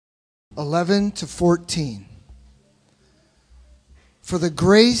11 to 14. For the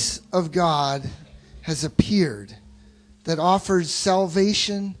grace of God has appeared that offers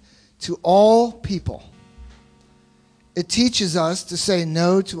salvation to all people. It teaches us to say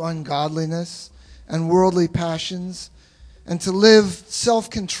no to ungodliness and worldly passions and to live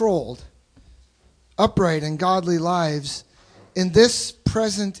self-controlled, upright and godly lives in this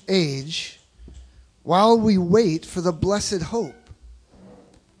present age while we wait for the blessed hope,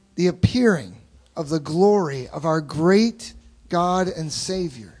 the appearing of the glory of our great God and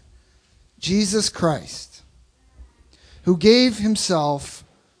Savior, Jesus Christ, who gave himself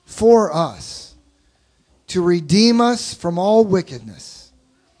for us to redeem us from all wickedness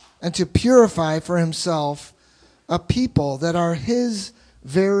and to purify for himself a people that are his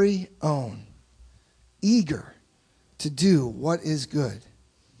very own, eager to do what is good.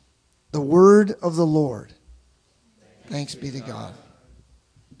 The word of the Lord. Thanks be to God.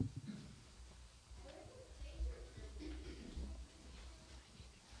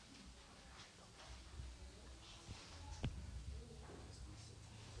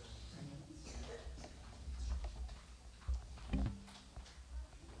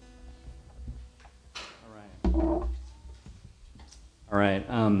 All right.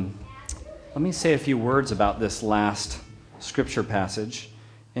 Let me say a few words about this last scripture passage.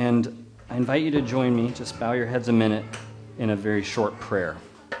 And I invite you to join me. Just bow your heads a minute in a very short prayer.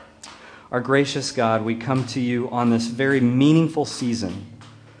 Our gracious God, we come to you on this very meaningful season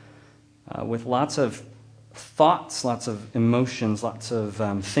with lots of thoughts, lots of emotions, lots of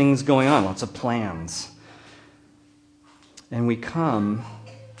things going on, lots of plans. And we come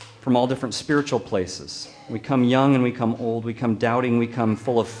from all different spiritual places. We come young and we come old. We come doubting. We come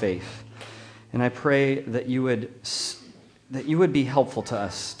full of faith. And I pray that you would be helpful to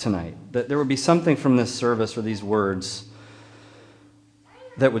us tonight, that there would be something from this service or these words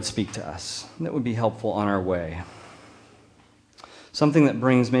that would speak to us, that would be helpful on our way. Something that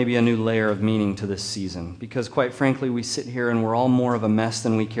brings maybe a new layer of meaning to this season, because quite frankly, we sit here and we're all more of a mess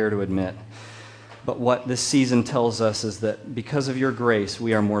than we care to admit. But what this season tells us is that because of your grace,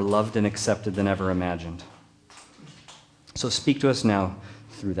 we are more loved and accepted than ever imagined. So speak to us now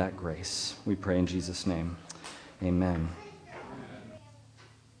through that grace. We pray in Jesus' name. Amen.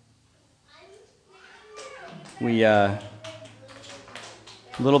 We a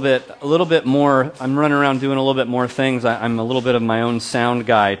little bit more. I'm running around doing a little bit more things. I'm a little bit of my own sound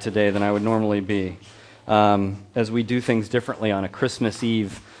guy today than I would normally be, as we do things differently on a Christmas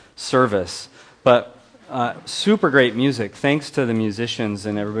Eve service. But super great music. Thanks to the musicians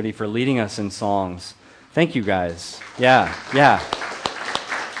and everybody for leading us in songs. Thank you guys. Yeah.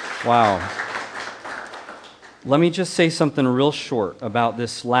 Wow. Let me just say something real short about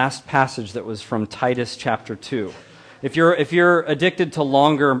this last passage that was from Titus chapter 2. If you're addicted to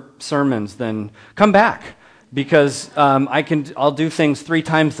longer sermons, then come back, because I'll do things 3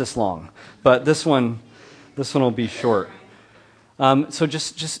 times this long. But this one will be short. So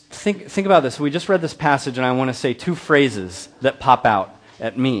just think about this. We just read this passage, and I want to say 2 phrases that pop out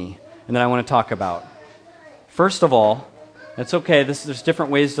at me, and that I want to talk about. First of all, it's okay. There's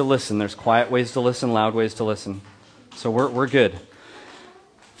different ways to listen. There's quiet ways to listen, loud ways to listen. So we're good.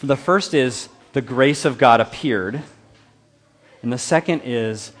 The first is the grace of God appeared, and the second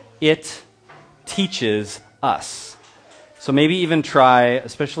is it teaches us. So maybe even try,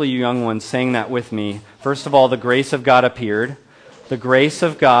 especially you young ones, saying that with me. First of all, the grace of God appeared. The grace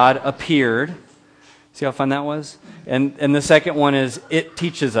of God appeared. See how fun that was? And the second one is it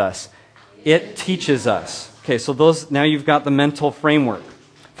teaches us. It teaches us. Okay, so now you've got the mental framework.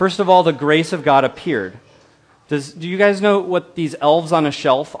 First of all, the grace of God appeared. Do you guys know what these elves on a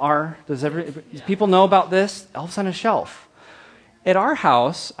shelf are? Does people know about this? Elves on a shelf. At our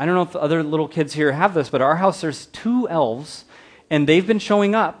house, I don't know if the other little kids here have this, but at our house there's 2 elves, and they've been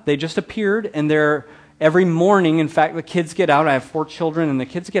showing up. They just appeared, and they're every morning. In fact, the kids get out. I have 4 children, and the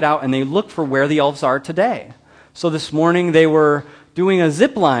kids get out, and they look for where the elves are today. So this morning they were doing a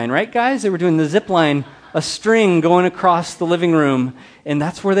zip line, right, guys? They were doing the zip line, a string going across the living room, and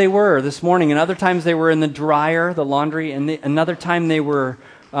that's where they were this morning. And other times they were in the dryer, the laundry, and another time they were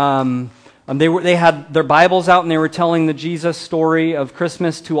they had their Bibles out and they were telling the Jesus story of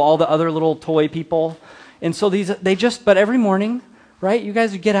Christmas to all the other little toy people. And so but every morning, right? You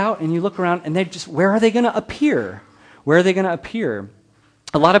guys would get out and you look around and where are they going to appear? Where are they going to appear?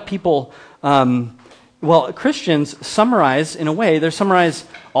 A lot of people, Christians summarize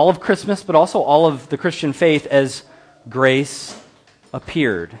all of Christmas, but also all of the Christian faith as grace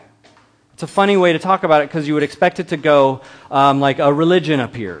appeared. It's a funny way to talk about it because you would expect it to go like a religion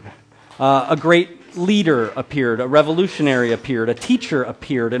appeared. A great leader appeared, a revolutionary appeared, a teacher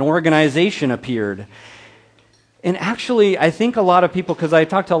appeared, an organization appeared. And actually, I think a lot of people, because I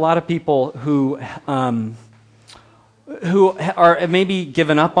talked to a lot of people who are maybe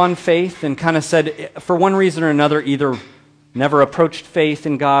given up on faith and kind of said, for one reason or another, either never approached faith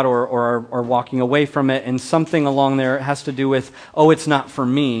in God or are walking away from it, and something along there has to do with, oh, it's not for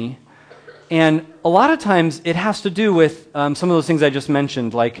me. And a lot of times it has to do with some of those things I just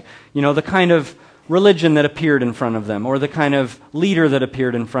mentioned, like, the kind of religion that appeared in front of them, or the kind of leader that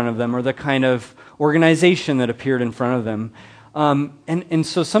appeared in front of them, or the kind of organization that appeared in front of them. And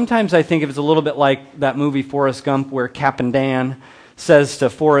so sometimes I think it's a little bit like that movie Forrest Gump, where Captain Dan says to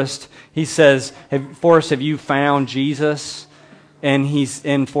Forrest, he says, Forrest, have you found Jesus?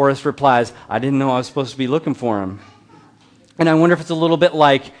 And Forrest replies, I didn't know I was supposed to be looking for him. And I wonder if it's a little bit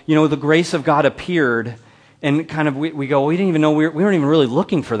like, the grace of God appeared, and kind of we go, we didn't even know, we weren't even really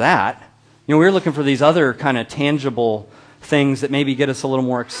looking for that. We were looking for these other kind of tangible things that maybe get us a little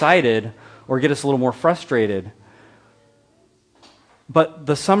more excited or get us a little more frustrated. But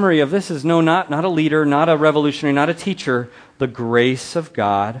the summary of this is, no, not a leader, not a revolutionary, not a teacher. The grace of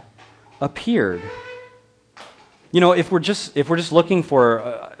God appeared. If we're just looking for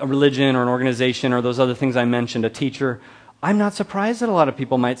a religion or an organization or those other things I mentioned, a teacher, I'm not surprised that a lot of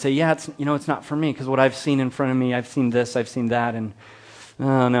people might say, yeah, it's not for me, because what I've seen in front of me, I've seen this, I've seen that, and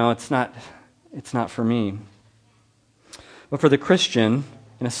no, it's not for me. But for the Christian,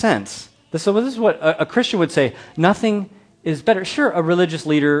 in a sense, this is what a Christian would say, nothing is better. Sure, a religious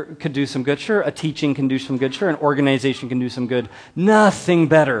leader could do some good. Sure, a teaching can do some good. Sure, an organization can do some good. Nothing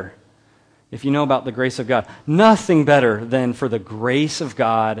better, if you know about the grace of God, nothing better than for the grace of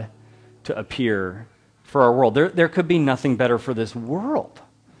God to appear for our world. There could be nothing better for this world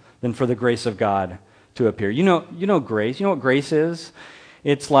than for the grace of God to appear. You know grace. You know what grace is?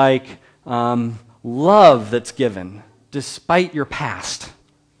 It's like love that's given despite your past,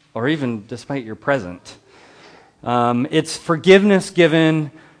 or even despite your present. It's forgiveness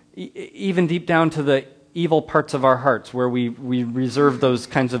given even deep down to the evil parts of our hearts, where we reserve those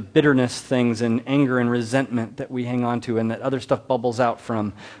kinds of bitterness things and anger and resentment that we hang on to and that other stuff bubbles out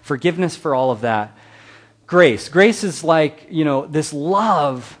from. Forgiveness for all of that. Grace is like, this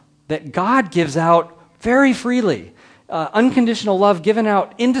love that God gives out very freely. Unconditional love given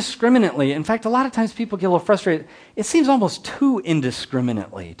out indiscriminately. In fact, a lot of times people get a little frustrated. It seems almost too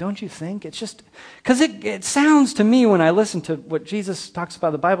indiscriminately, don't you think? It's just, because it sounds to me, when I listen to what Jesus talks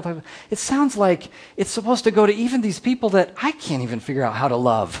about, the Bible talks about, it sounds like it's supposed to go to even these people that I can't even figure out how to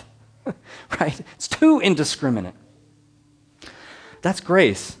love. Right? It's too indiscriminate. That's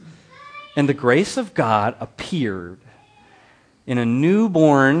grace. And the grace of God appeared in a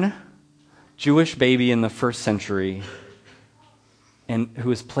newborn Jewish baby in the first century, and who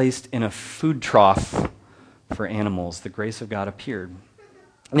was placed in a food trough for animals. The grace of God appeared.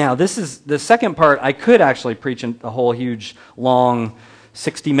 Now, this is the second part. I could actually preach a whole huge, long,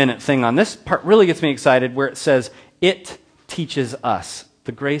 60-minute thing on this part. Really gets me excited, where it says, it teaches us.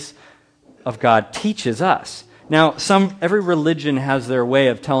 The grace of God teaches us. Now, every religion has their way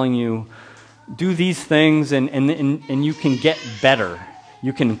of telling you, do these things and you can get better.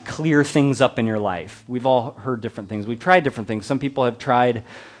 You can clear things up in your life. We've all heard different things. We've tried different things. Some people have tried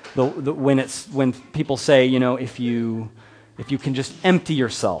when people say, if you can just empty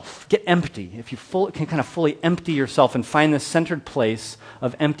yourself, get empty. If you can kind of fully empty yourself and find this centered place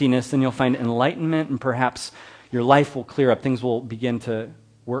of emptiness, then you'll find enlightenment, and perhaps your life will clear up. Things will begin to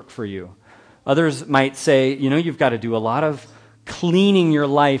work for you. Others might say, you've got to do a lot of cleaning your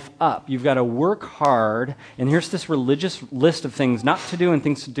life up. You've got to work hard, and here's this religious list of things not to do and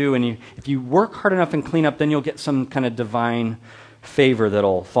things to do, and if you work hard enough and clean up, then you'll get some kind of divine favor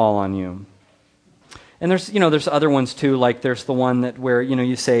that'll fall on you. And there's other ones too, like there's the one where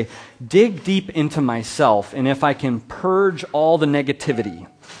you say, dig deep into myself, and if I can purge all the negativity,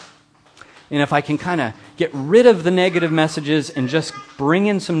 and if I can kind of get rid of the negative messages and just bring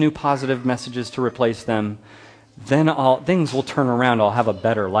in some new positive messages to replace them, then things will turn around. I'll have a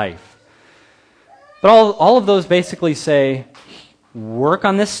better life. But all of those basically say, work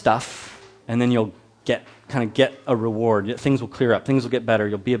on this stuff, and then you'll get a reward. Things will clear up. Things will get better.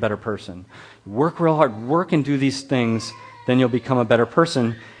 You'll be a better person. Work real hard. Work and do these things, then you'll become a better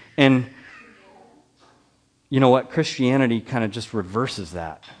person. And you know what? Christianity kind of just reverses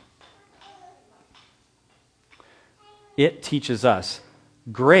that. It teaches us.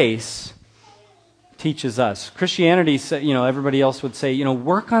 Grace teaches us. Christianity, everybody else would say,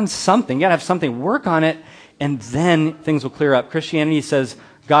 work on something. You got to have something. Work on it, and then things will clear up. Christianity says,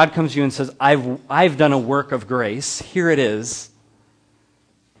 God comes to you and says, I've done a work of grace. Here it is.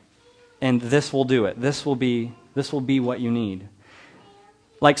 and this will do it. This will be what you need.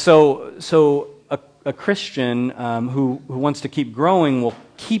 Like so a Christian who wants to keep growing will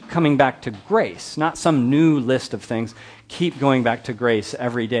keep coming back to grace, not some new list of things. Keep going back to grace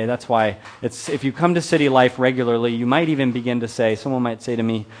every day. That's why if you come to City Life regularly, you might even begin to say, someone might say to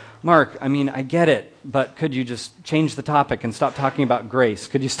me, Mark, I mean, I get it, but could you just change the topic and stop talking about grace?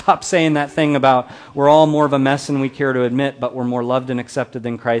 Could you stop saying that thing about we're all more of a mess than we care to admit, but we're more loved and accepted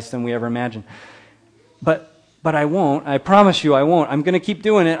than Christ than we ever imagined? But I won't. I promise you I won't. I'm going to keep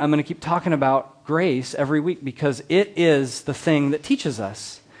doing it. I'm going to keep talking about grace every week because it is the thing that teaches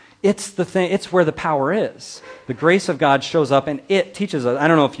us. It's the thing. It's where the power is. The grace of God shows up and it teaches us. I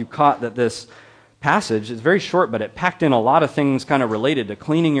don't know if you caught that this passage is very short, but it packed in a lot of things kind of related to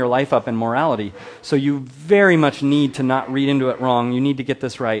cleaning your life up and morality. So you very much need to not read into it wrong. You need to get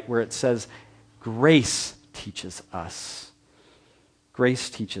this right where it says grace teaches us. Grace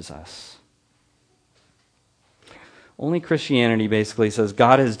teaches us. Only Christianity basically says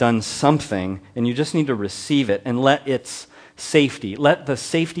God has done something and you just need to receive it and let its safety, let the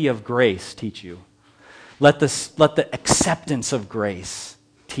safety of grace teach you. Let the acceptance of grace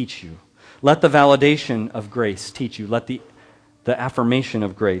teach you. Let the validation of grace teach you. Let the affirmation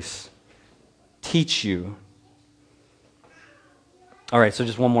of grace teach you. All right, so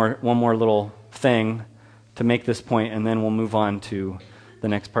just one more little thing to make this point, and then we'll move on to the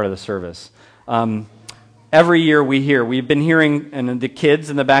next part of the service. Every year we've been hearing, and the kids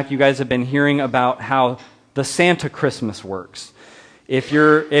in the back, you guys have been hearing about how the Santa Christmas works. If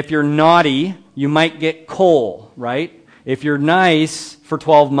you're naughty, you might get coal, right? If you're nice for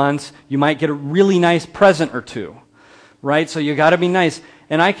 12 months, you might get a really nice present or two, right? So you got to be nice.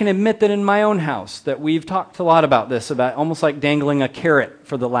 And I can admit that in my own house that we've talked a lot about this, about almost like dangling a carrot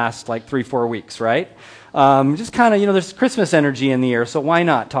for the last 3-4 weeks, right? Just kind of, there's Christmas energy in the air, so why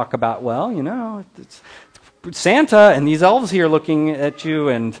not talk about, it's Santa and these elves here looking at you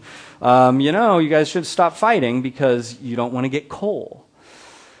and, you guys should stop fighting because you don't want to get coal.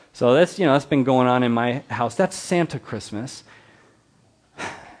 So that's been going on in my house. That's Santa Christmas.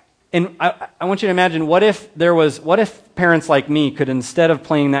 And I want you to imagine, what if parents like me could, instead of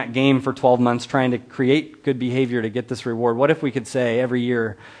playing that game for 12 months trying to create good behavior to get this reward, what if we could say every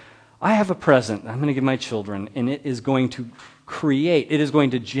year, I have a present I'm going to give my children, and it is going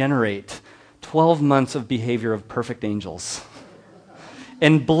to generate 12 months of behavior of perfect angels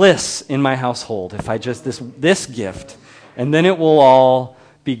and bliss in my household if I just, this gift, and then it will all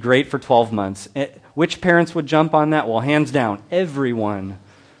be great for 12 months. Which parents would jump on that? Well, hands down, everyone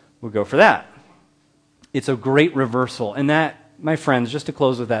would go for that. It's a great reversal. And that, my friends, just to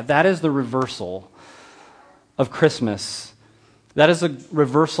close with that is the reversal of Christmas. That is the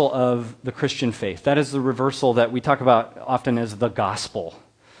reversal of the Christian faith. That is the reversal that we talk about often as the gospel,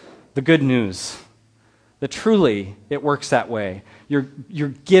 the good news, that truly it works that way. You're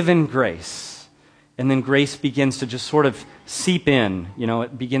given grace, and then grace begins to just sort of seep in.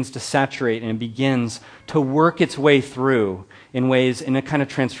 It begins to saturate, and it begins to work its way through in a kind of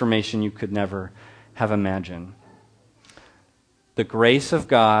transformation you could never have imagined. The grace of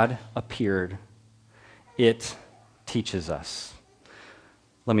God appeared. It teaches us.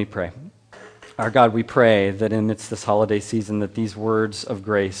 Let me pray. Our God, we pray that amidst this holiday season that these words of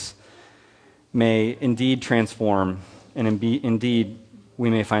grace may indeed transform, and indeed we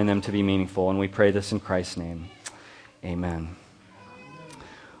may find them to be meaningful. And we pray this in Christ's name. Amen.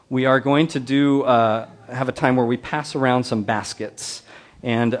 We are going to have a time where we pass around some baskets.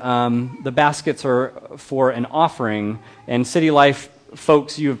 And the baskets are for an offering. And City Life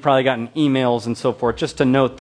folks, you have probably gotten emails and so forth, just to note